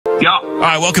Yeah. All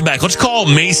right, welcome back. Let's call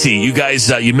Macy. You guys,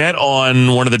 you met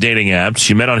on one of the dating apps.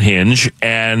 You met on Hinge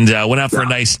and went out for a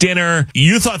nice dinner.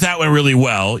 You thought that went really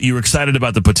well. You were excited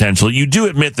about the potential. You do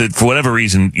admit that for whatever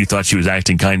reason, you thought she was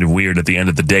acting kind of weird at the end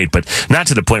of the date, but not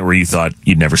to the point where you thought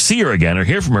you'd never see her again or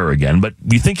hear from her again, but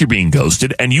you think you're being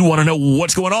ghosted and you want to know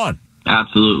what's going on.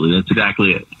 Absolutely. That's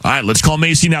exactly it. All right, let's call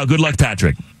Macy now. Good luck,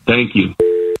 Patrick. Thank you.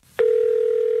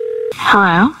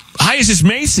 Hello? Hi, is this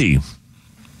Macy?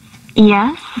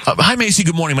 Yes? Hi, Macy.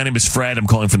 Good morning. My name is Fred. I'm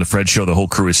calling from the Fred Show. The whole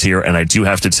crew is here, and I do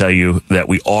have to tell you that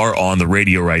we are on the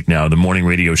radio right now, the morning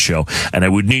radio show, and I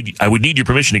would need your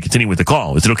permission to continue with the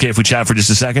call. Is it okay if we chat for just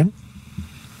a second?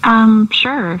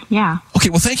 Sure, yeah. Okay,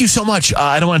 well, thank you so much.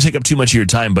 I don't want to take up too much of your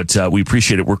time, but we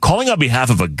appreciate it. We're calling on behalf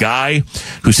of a guy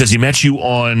who says he met you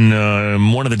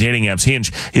on one of the dating apps,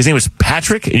 Hinge. His name was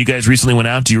Patrick, and you guys recently went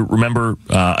out. Do you remember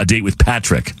a date with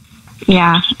Patrick?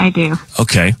 Yeah, I do.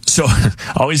 Okay, so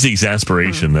always the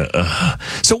exasperation.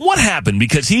 So what happened?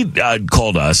 Because he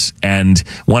called us and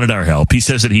wanted our help. He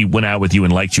says that he went out with you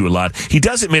and liked you a lot. He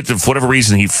does admit that for whatever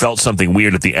reason he felt something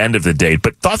weird at the end of the date,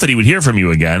 but thought that he would hear from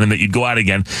you again and that you'd go out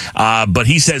again. But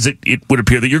he says it would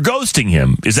appear that you're ghosting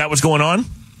him. Is that what's going on?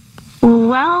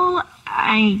 Well,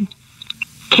 I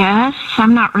guess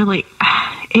I'm not really...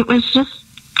 It was just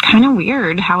kind of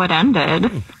weird how it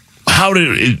ended. How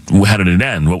did it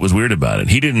end? What was weird about it?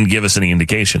 He didn't give us any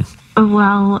indication.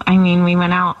 Well, I mean, we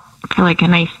went out for like a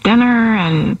nice dinner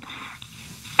and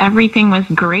everything was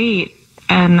great.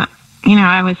 And, you know,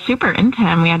 I was super into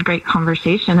him. We had great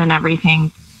conversation and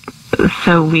everything.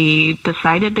 So we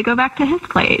decided to go back to his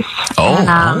place.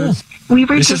 We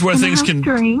were this is where things can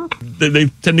drink. They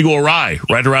tend to go awry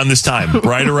right around this time,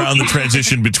 right around the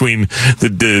transition between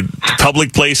the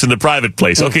public place and the private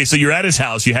place. Okay, so you're at his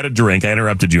house. You had a drink. I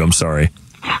interrupted you. I'm sorry.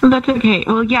 That's okay.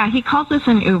 Well, yeah, he calls us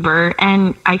an Uber,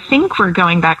 and I think we're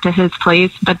going back to his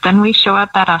place, but then we show up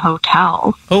at a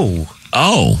hotel.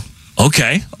 Oh,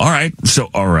 okay. All right. So,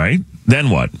 all right.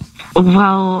 Then what?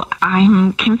 Well,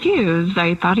 I'm confused.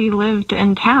 I thought he lived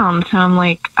in town, so I'm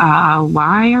like,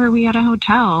 why are we at a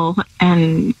hotel?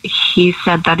 And he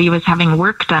said that he was having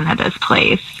work done at his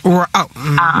place. Right.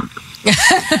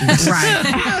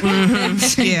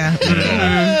 Mm-hmm.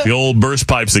 Yeah. The old burst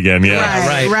pipes again.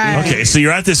 Yeah. Right. Okay, so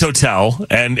you're at this hotel,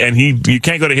 and you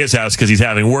can't go to his house because he's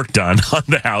having work done on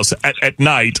the house at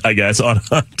night, I guess,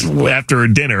 after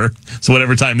dinner. So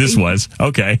whatever time this was.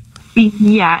 Okay.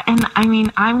 Yeah, and I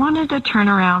mean, I wanted to turn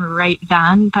around right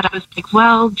then, but I was like,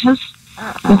 well, just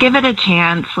give it a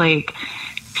chance, like,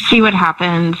 see what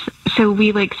happens. So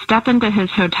we, like, step into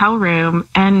his hotel room,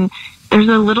 and there's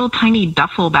a little tiny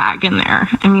duffel bag in there.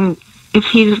 I mean, if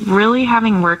he's really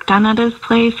having work done at his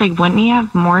place, like, wouldn't he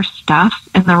have more stuff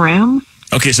in the room?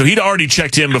 Okay, so he'd already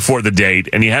checked in before the date,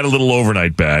 and he had a little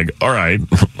overnight bag. All right.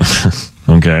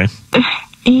 Okay.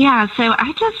 Yeah, so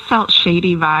I just felt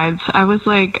shady vibes. I was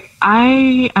like,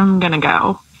 I am going to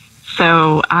go.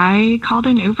 So I called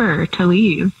an Uber to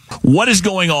leave. What is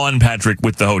going on, Patrick,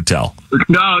 with the hotel?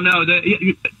 No.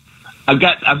 I've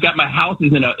got my house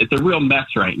it's a real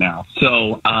mess right now.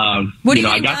 So, What do you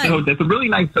I mean got the hotel. It's a really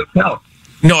nice hotel.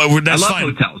 No, that's I love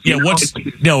fine. hotels.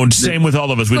 Yeah, same with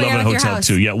all of us. We love a hotel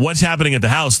too. Yeah, what's happening at the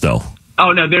house though?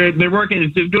 Oh no, they're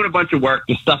working. They're doing a bunch of work.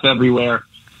 There's stuff everywhere.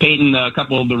 Painting a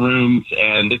couple of the rooms,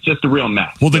 and it's just a real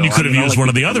mess. Well, then you could have used one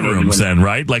of the other rooms then,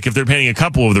 right? Like if they're painting a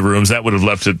couple of the rooms, that would have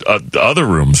left it other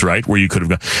rooms, right? Where you could have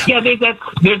gone. Yeah, there's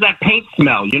that paint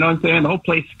smell. You know what I'm saying? The whole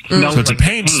place smells. So it's a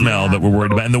paint smell that we're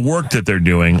worried about, and the work that they're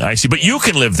doing. I see, but you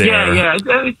can live there. Yeah.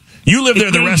 You live there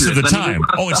the rest of the dangerous. time.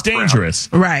 Oh, it's dangerous.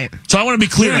 Right. So I want to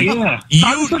be clear. Yeah.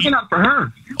 I was looking out for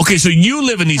her. Okay, so you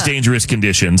live in these dangerous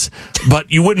conditions, but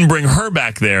you wouldn't bring her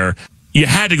back there. You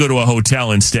had to go to a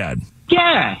hotel instead.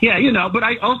 Yeah, but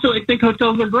I think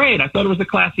hotels are great. I thought it was a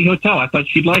classy hotel. I thought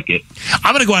she'd like it.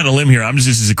 I'm going to go on a limb here. This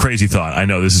is a crazy thought. I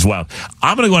know this is wild.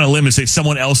 I'm going to go on a limb and say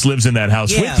someone else lives in that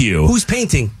house with you. Who's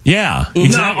painting? Yeah.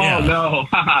 Exactly. No.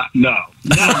 No.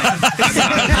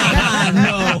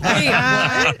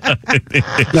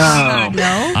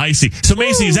 I see. So,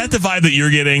 Macy, is that the vibe that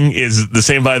you're getting? Is the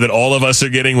same vibe that all of us are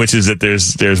getting, which is that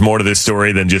there's more to this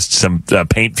story than just some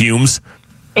paint fumes?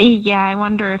 Yeah, I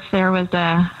wonder if there was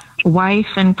a wife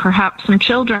and perhaps some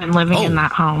children living in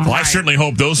that home. Well, I certainly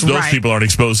hope those people aren't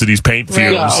exposed to these paint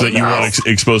fumes that you want to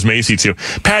expose Macy to.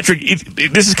 Patrick,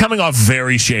 this is coming off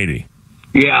very shady.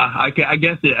 Yeah, I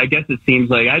guess it seems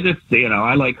like I just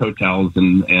I like hotels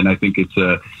and I think it's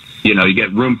you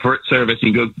get room service.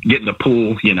 You can go get in the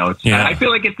pool. I feel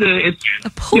like it's A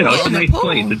pool. it's a In the nice pool.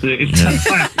 place. It's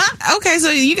classy. Okay, so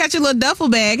you got your little duffel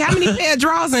bag. How many pair of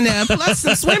drawers in there? Plus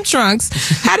some swim trunks.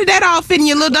 How did that all fit in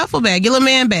your little duffel bag, your little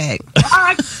man bag?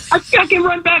 I can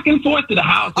run back and forth to the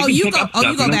house. Oh, you go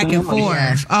back and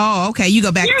forth. Oh, okay. You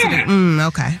go back to the.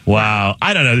 Okay. Wow.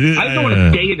 I don't know. I don't want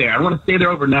to stay there. I want to stay there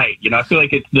overnight. I feel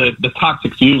like it's the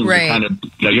toxic fumes. Right. Kind of.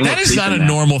 That is not a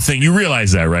normal thing. You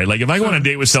realize that, right? Like if I go on a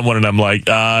date with someone and I'm like,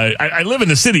 I live in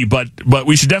the city, but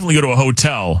we should definitely go to a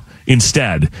hotel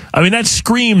instead. I mean, that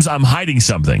screams I'm hiding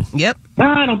something. Yep.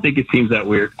 I don't think it seems that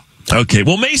weird. Okay,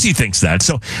 well, Macy thinks that.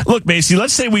 So, look, Macy,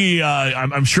 let's say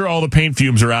I'm sure all the paint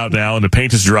fumes are out now and the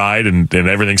paint is dried and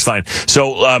everything's fine.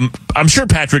 So, I'm sure,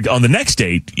 Patrick, on the next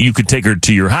date, you could take her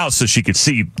to your house so she could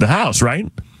see the house,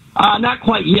 right? Not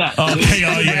quite yet. Okay,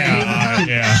 oh,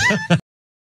 yeah.